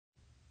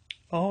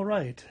All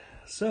right,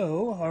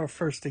 so our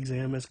first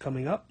exam is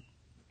coming up,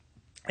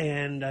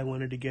 and I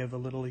wanted to give a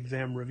little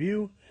exam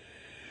review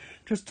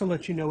just to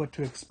let you know what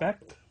to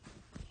expect.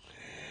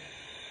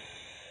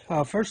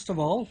 First of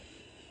all,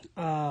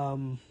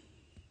 um,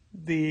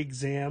 the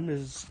exam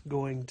is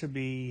going to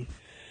be,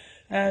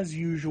 as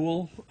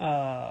usual,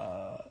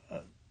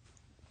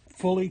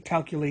 fully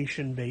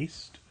calculation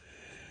based.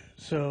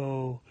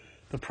 So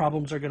the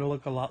problems are going to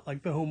look a lot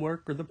like the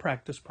homework or the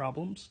practice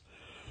problems.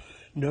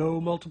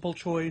 No multiple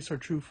choice or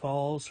true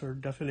false or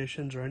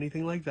definitions or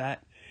anything like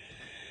that.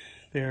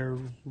 They're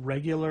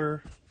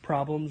regular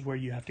problems where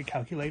you have to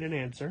calculate an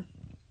answer.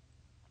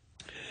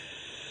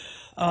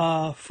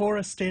 For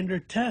a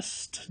standard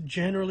test,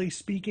 generally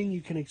speaking,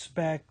 you can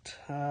expect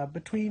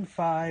between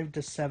 5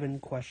 to 7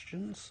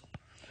 questions,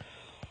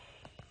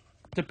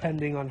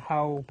 depending on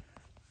how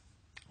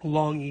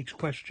long each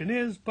question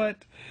is,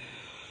 but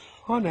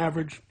on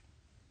average,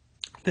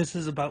 this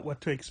is about what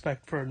to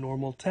expect for a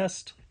normal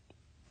test.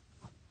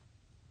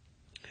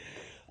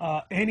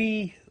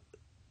 Any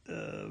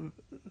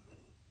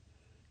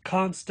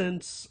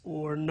constants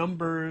or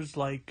numbers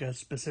like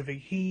specific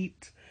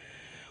heat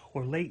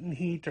or latent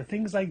heat or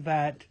things like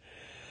that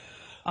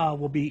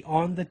will be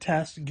on the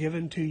test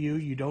given to you.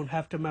 You don't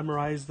have to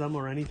memorize them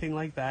or anything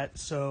like that.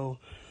 So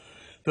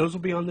those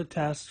will be on the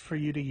test for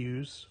you to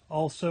use.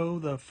 Also,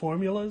 the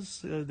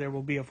formulas, there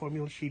will be a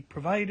formula sheet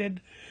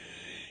provided.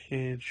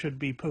 It should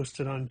be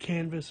posted on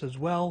Canvas as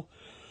well.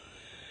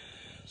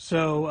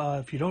 So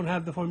if you don't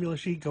have the formula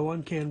sheet, go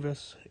on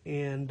Canvas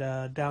and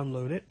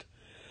download it.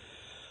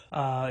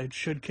 It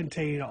should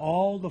contain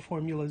all the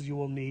formulas you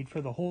will need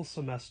for the whole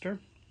semester.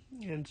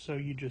 And so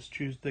you just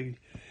choose the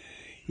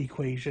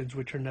equations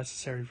which are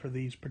necessary for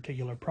these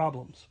particular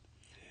problems.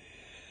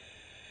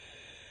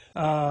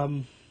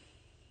 What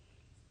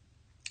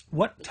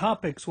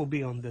topics will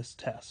be on this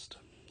test?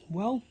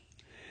 Well,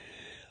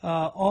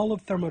 all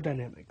of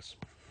thermodynamics.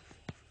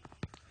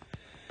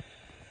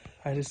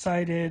 I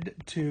decided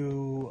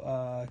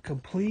to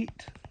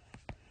complete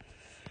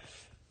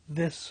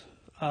this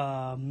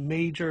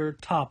major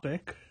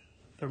topic,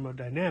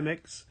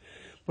 thermodynamics,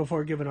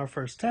 before giving our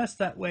first test.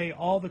 That way,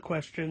 all the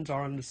questions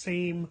are on the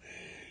same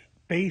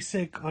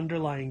basic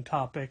underlying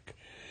topic,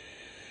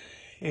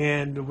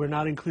 and we're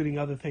not including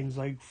other things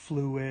like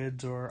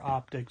fluids or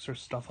optics or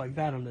stuff like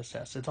that on this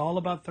test. It's all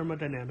about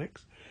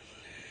thermodynamics,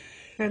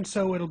 and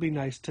so it'll be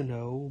nice to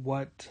know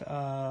what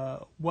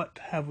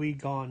have we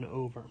gone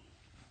over.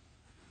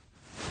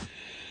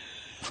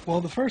 Well,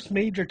 the first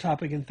major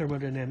topic in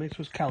thermodynamics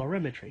was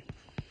calorimetry.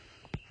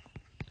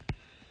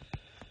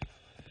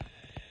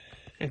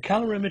 And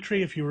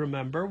calorimetry, if you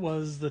remember,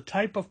 was the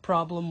type of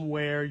problem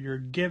where you're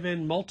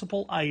given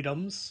multiple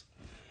items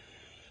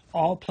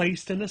all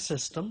placed in a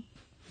system.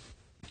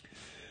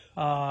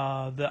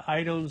 The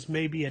items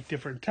may be at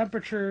different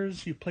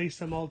temperatures. You place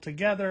them all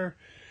together.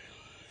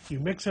 You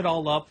mix it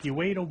all up. You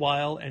wait a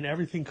while, and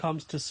everything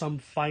comes to some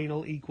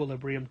final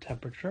equilibrium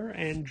temperature.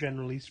 And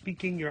generally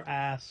speaking, you're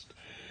asked,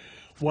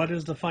 what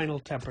is the final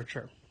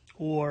temperature?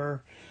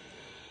 Or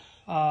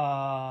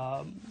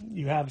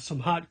you have some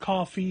hot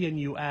coffee and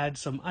you add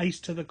some ice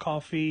to the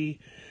coffee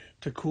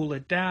to cool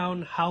it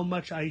down. How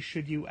much ice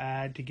should you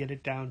add to get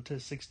it down to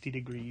 60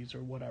 degrees or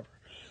whatever?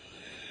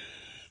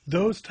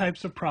 Those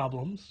types of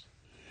problems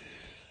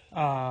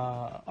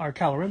are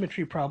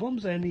calorimetry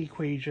problems, and the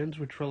equations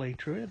which relate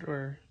to it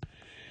are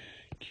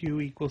Q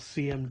equals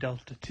Cm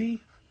delta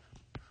T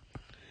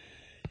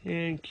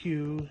and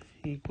Q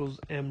equals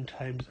M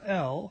times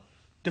L,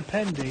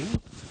 depending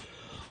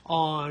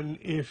on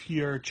if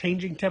you're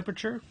changing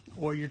temperature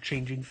or you're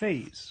changing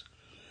phase.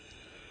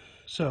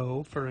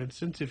 So, for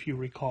instance, if you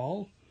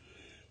recall,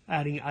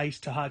 adding ice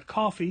to hot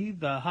coffee,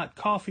 the hot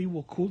coffee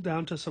will cool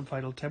down to some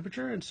final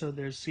temperature, and so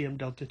there's Cm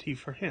delta T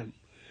for him.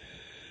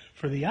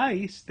 For the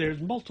ice, there's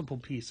multiple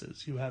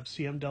pieces. You have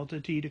Cm delta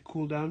T to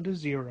cool down to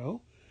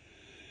 0.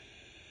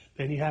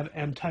 Then you have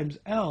M times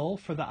L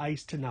for the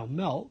ice to now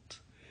melt.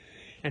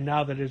 And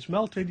now that it's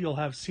melted, you'll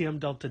have Cm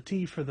delta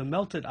T for the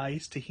melted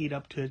ice to heat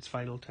up to its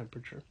final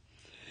temperature.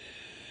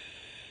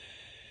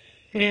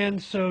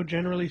 And so,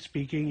 generally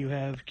speaking, you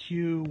have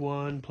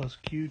Q1 plus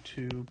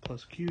Q2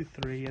 plus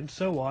Q3 and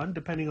so on,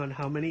 depending on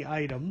how many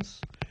items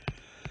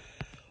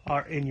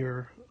are in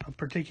your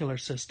particular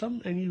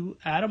system, and you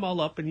add them all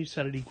up and you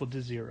set it equal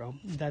to 0.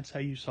 That's how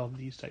you solve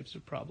these types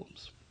of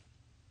problems.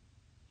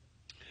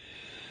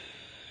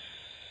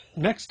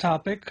 Next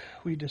topic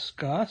we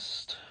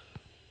discussed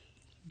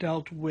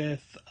dealt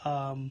with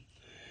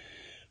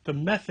the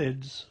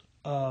methods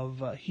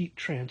of heat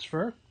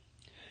transfer,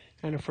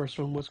 and the first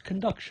one was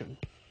conduction.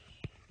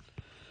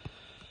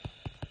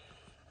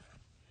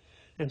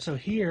 And so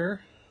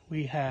here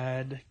we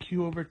had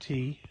Q over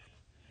T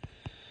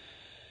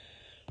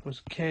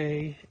was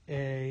K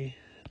A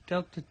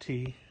delta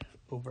T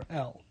over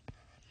L.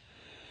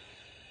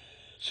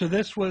 So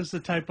this was the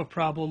type of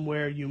problem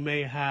where you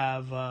may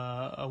have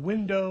a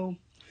window.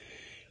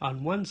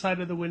 On one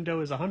side of the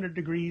window is 100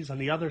 degrees, on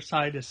the other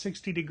side is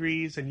 60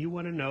 degrees, and you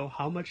want to know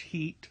how much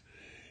heat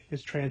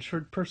is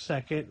transferred per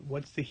second.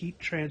 What's the heat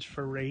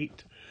transfer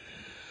rate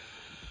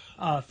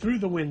through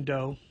the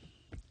window,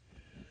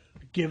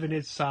 given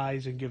its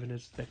size and given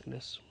its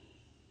thickness?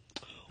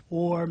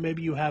 Or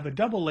maybe you have a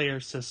double layer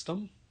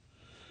system.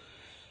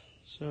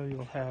 So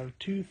you'll have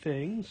two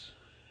things.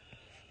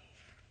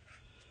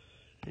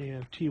 You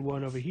have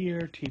T1 over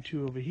here,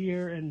 T2 over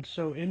here, and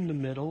so in the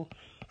middle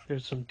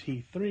there's some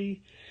T3,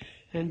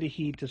 and the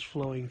heat is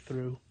flowing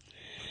through.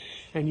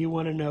 And you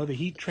want to know the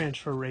heat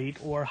transfer rate,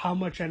 or how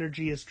much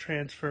energy is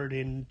transferred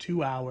in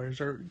 2 hours,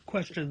 or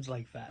questions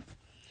like that.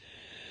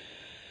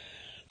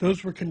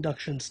 Those were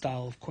conduction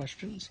style of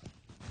questions.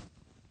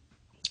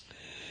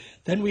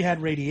 Then we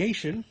had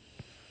radiation.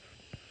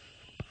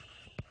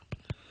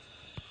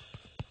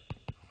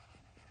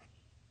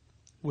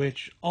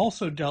 Which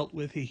also dealt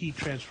with the heat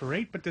transfer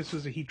rate, but this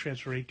was a heat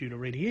transfer rate due to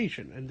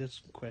radiation. And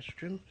this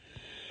question,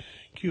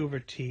 Q over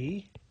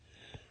T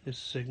is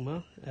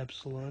sigma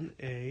epsilon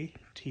A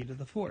T to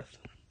the fourth.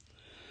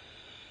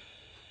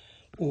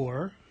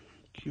 Or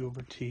Q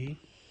over T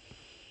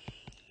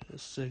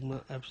is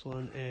sigma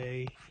epsilon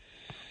A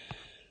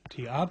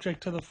T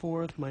object to the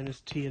fourth minus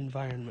T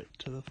environment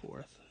to the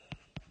fourth.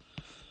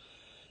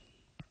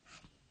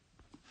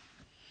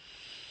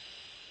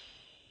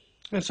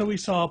 And so we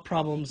saw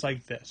problems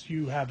like this.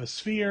 You have a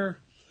sphere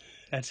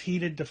that's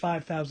heated to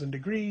 5,000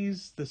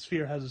 degrees. The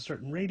sphere has a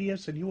certain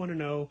radius, and you want to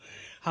know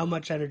how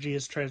much energy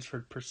is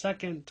transferred per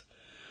second.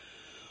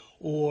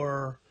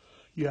 Or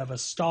you have a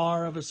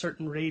star of a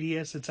certain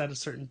radius. It's at a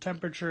certain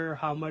temperature.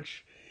 How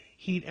much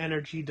heat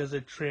energy does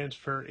it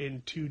transfer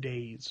in 2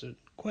 days? And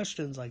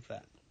questions like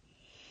that.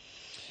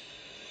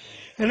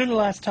 And then the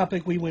last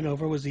topic we went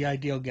over was the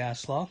ideal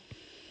gas law.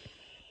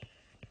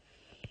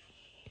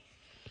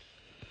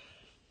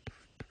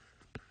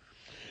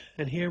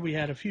 And here we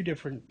had a few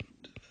different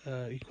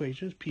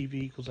equations, PV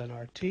equals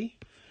nRT,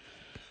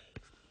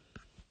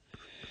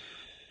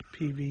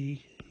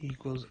 PV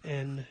equals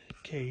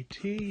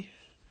nKT,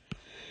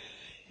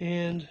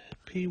 and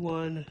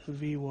P1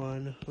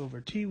 V1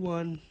 over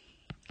T1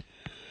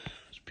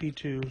 is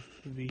P2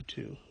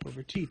 V2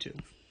 over T2.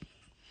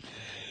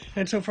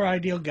 And so for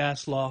ideal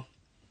gas law,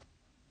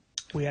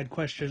 we had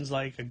questions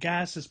like a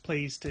gas is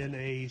placed in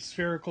a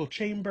spherical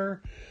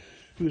chamber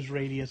whose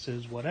radius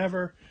is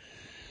whatever.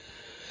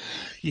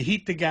 You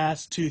heat the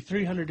gas to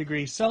 300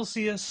 degrees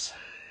Celsius,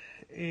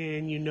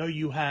 and you know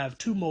you have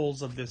 2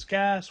 moles of this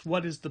gas.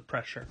 What is the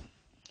pressure?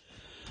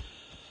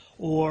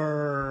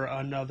 Or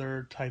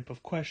another type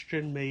of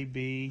question may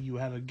be you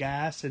have a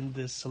gas in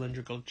this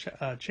cylindrical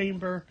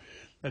chamber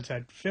that's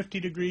at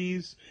 50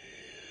 degrees.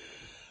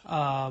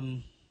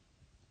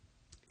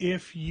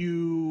 If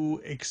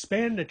you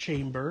expand a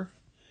chamber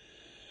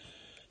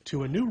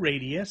to a new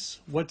radius,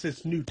 what's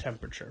its new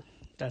temperature?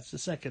 That's the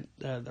second,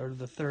 or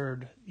the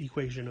third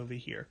equation over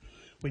here.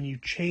 When you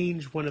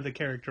change one of the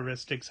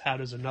characteristics, how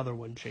does another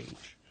one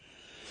change?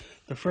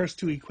 The first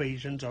two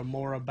equations are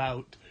more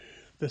about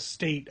the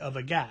state of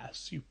a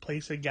gas. You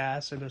place a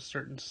gas in a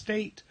certain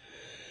state.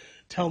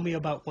 Tell me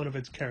about one of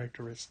its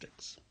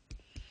characteristics.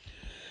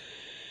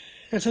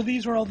 And so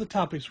these are all the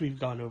topics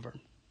we've gone over.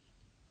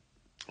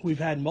 We've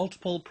had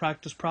multiple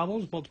practice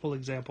problems, multiple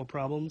example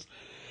problems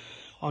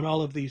on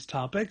all of these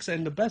topics,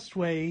 and the best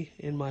way,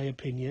 in my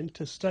opinion,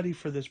 to study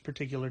for this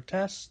particular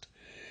test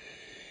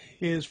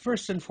is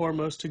first and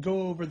foremost to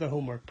go over the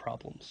homework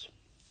problems.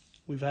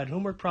 We've had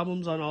homework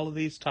problems on all of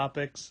these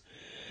topics,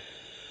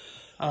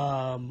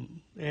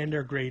 and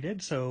they're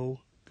graded, so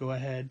go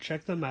ahead,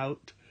 check them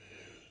out.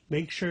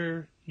 Make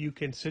sure you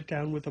can sit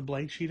down with a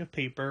blank sheet of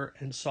paper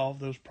and solve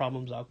those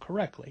problems out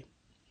correctly.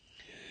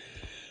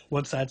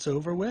 Once that's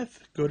over with,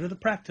 go to the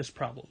practice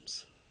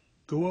problems.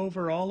 Go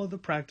over all of the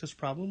practice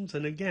problems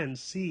and again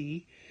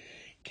see,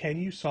 can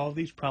you solve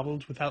these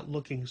problems without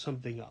looking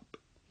something up?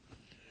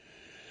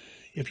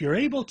 If you're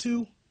able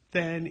to,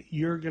 then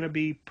you're going to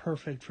be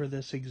perfect for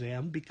this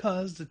exam,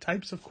 because the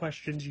types of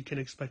questions you can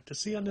expect to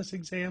see on this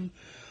exam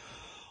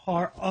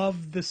are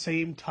of the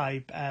same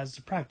type as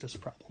the practice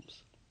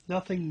problems.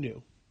 Nothing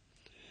new.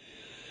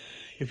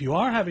 If you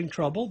are having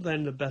trouble,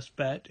 then the best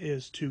bet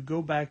is to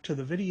go back to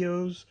the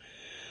videos,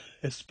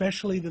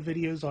 especially the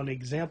videos on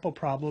example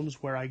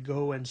problems where I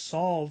go and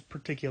solve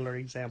particular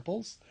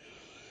examples.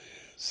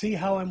 See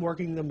how I'm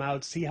working them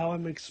out, see how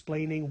I'm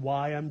explaining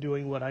why I'm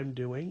doing what I'm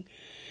doing,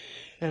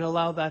 and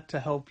allow that to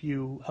help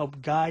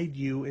guide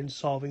you in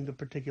solving the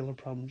particular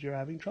problems you're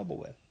having trouble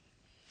with.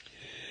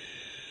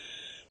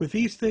 With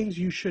these things,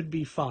 you should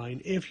be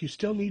fine. If you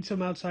still need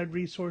some outside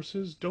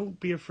resources, don't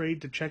be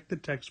afraid to check the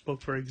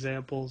textbook for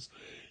examples.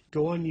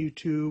 Go on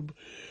YouTube,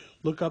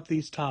 look up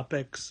these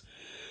topics.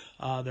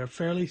 They're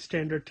fairly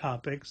standard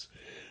topics.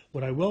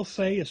 What I will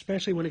say,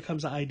 especially when it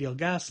comes to ideal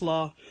gas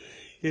law,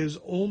 is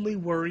only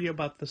worry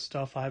about the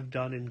stuff I've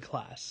done in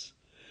class.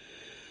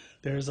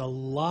 There's a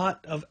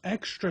lot of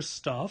extra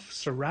stuff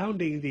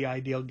surrounding the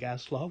ideal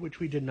gas law, which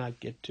we did not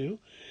get to,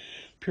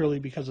 purely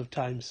because of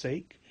time's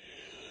sake.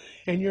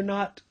 And you're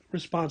not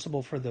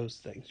responsible for those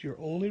things. You're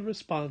only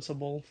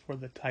responsible for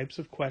the types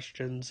of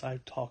questions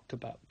I've talked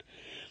about.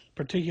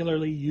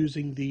 particularly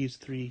using these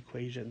three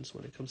equations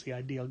when it comes to the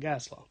ideal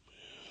gas law.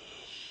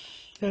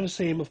 And the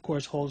same, of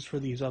course, holds for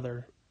these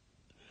other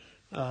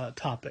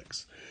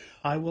topics.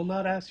 I will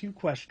not ask you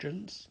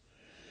questions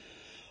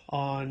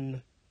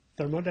on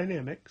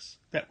thermodynamics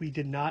that we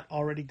did not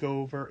already go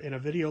over in a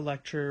video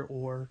lecture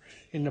or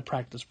in the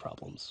practice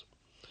problems.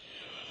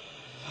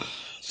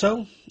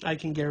 So I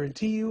can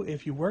guarantee you,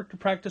 if you work the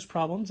practice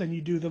problems and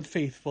you do them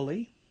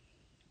faithfully,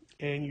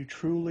 and you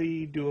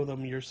truly do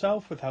them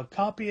yourself without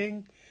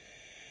copying,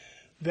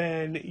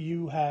 then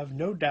you have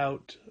no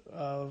doubt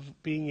of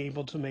being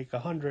able to make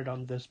 100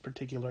 on this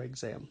particular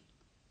exam.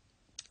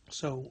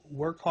 So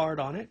work hard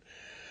on it.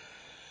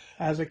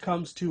 As it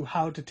comes to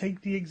how to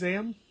take the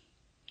exam,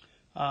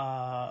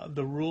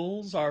 the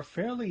rules are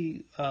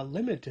fairly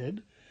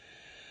limited.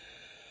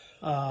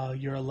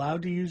 You're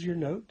allowed to use your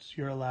notes.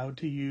 You're allowed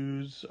to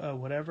use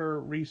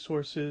whatever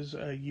resources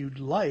you'd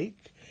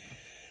like.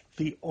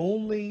 The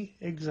only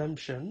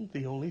exemption,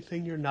 the only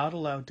thing you're not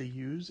allowed to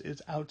use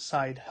is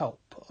outside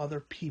help, other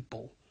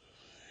people.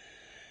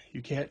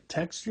 You can't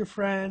text your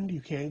friend,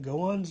 you can't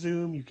go on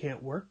Zoom, you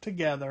can't work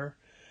together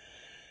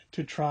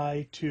to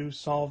try to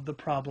solve the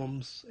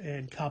problems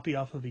and copy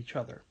off of each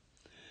other.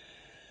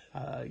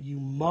 You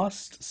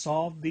must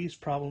solve these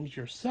problems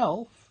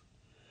yourself.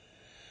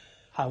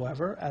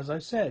 However, as I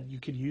said, you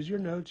could use your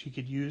notes, you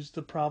could use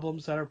the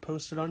problems that are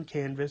posted on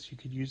Canvas, you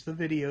could use the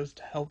videos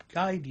to help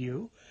guide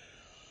you.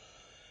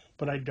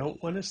 But I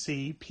don't want to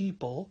see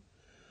people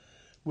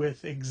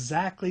with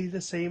exactly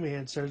the same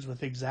answers,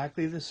 with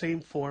exactly the same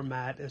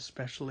format,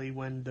 especially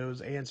when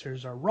those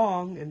answers are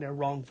wrong and they're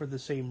wrong for the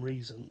same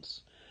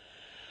reasons.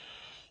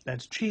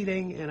 That's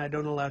cheating, and I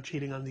don't allow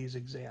cheating on these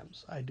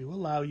exams. I do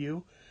allow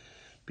you,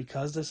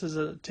 because this is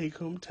a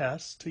take-home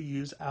test, to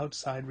use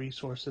outside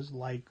resources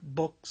like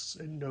books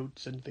and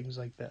notes and things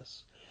like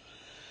this.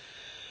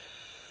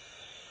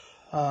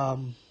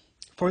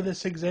 For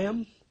this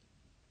exam,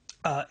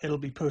 it'll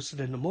be posted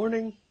in the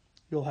morning.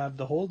 You'll have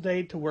the whole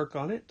day to work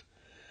on it.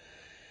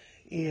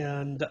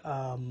 And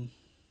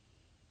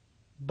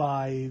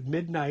by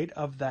midnight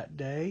of that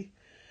day,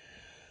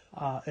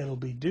 it'll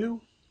be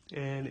due.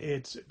 And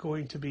it's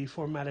going to be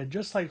formatted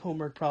just like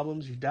homework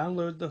problems. You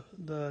download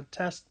the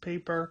test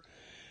paper,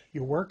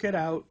 you work it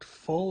out,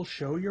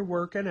 show your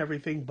work and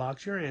everything,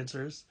 box your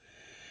answers,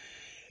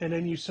 and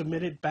then you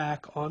submit it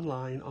back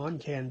online on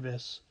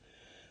Canvas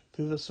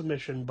through the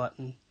submission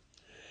button.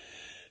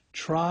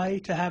 Try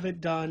to have it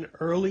done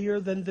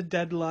earlier than the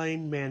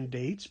deadline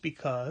mandates,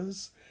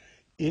 because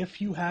if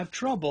you have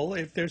trouble,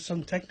 if there's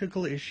some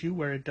technical issue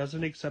where it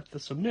doesn't accept the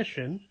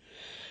submission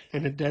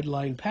and the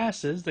deadline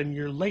passes, then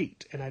you're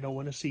late, and I don't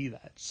want to see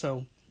that.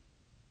 So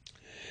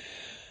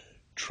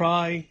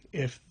try,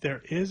 if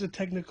there is a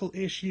technical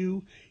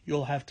issue,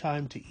 you'll have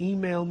time to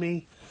email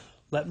me,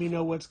 let me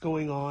know what's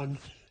going on,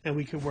 and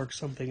we can work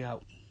something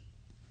out.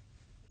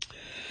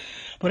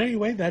 But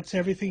anyway, that's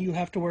everything you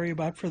have to worry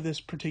about for this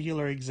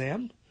particular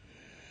exam.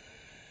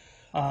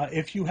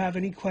 If you have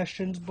any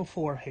questions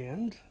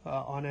beforehand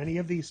on any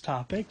of these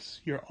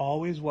topics, you're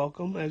always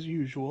welcome, as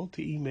usual,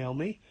 to email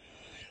me.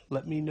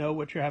 Let me know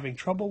what you're having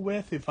trouble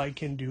with. If I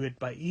can do it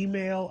by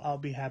email, I'll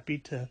be happy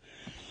to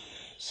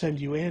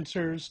send you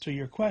answers to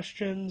your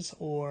questions,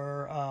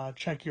 or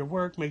check your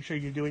work, make sure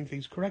you're doing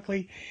things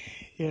correctly.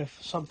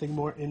 If something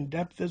more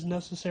in-depth is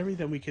necessary,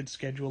 then we could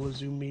schedule a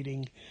Zoom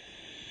meeting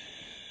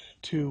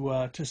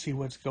to see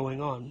what's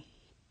going on.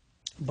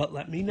 But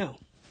let me know.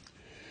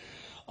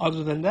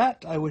 Other than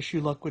that, I wish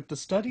you luck with the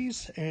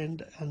studies,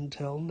 and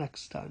until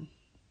next time.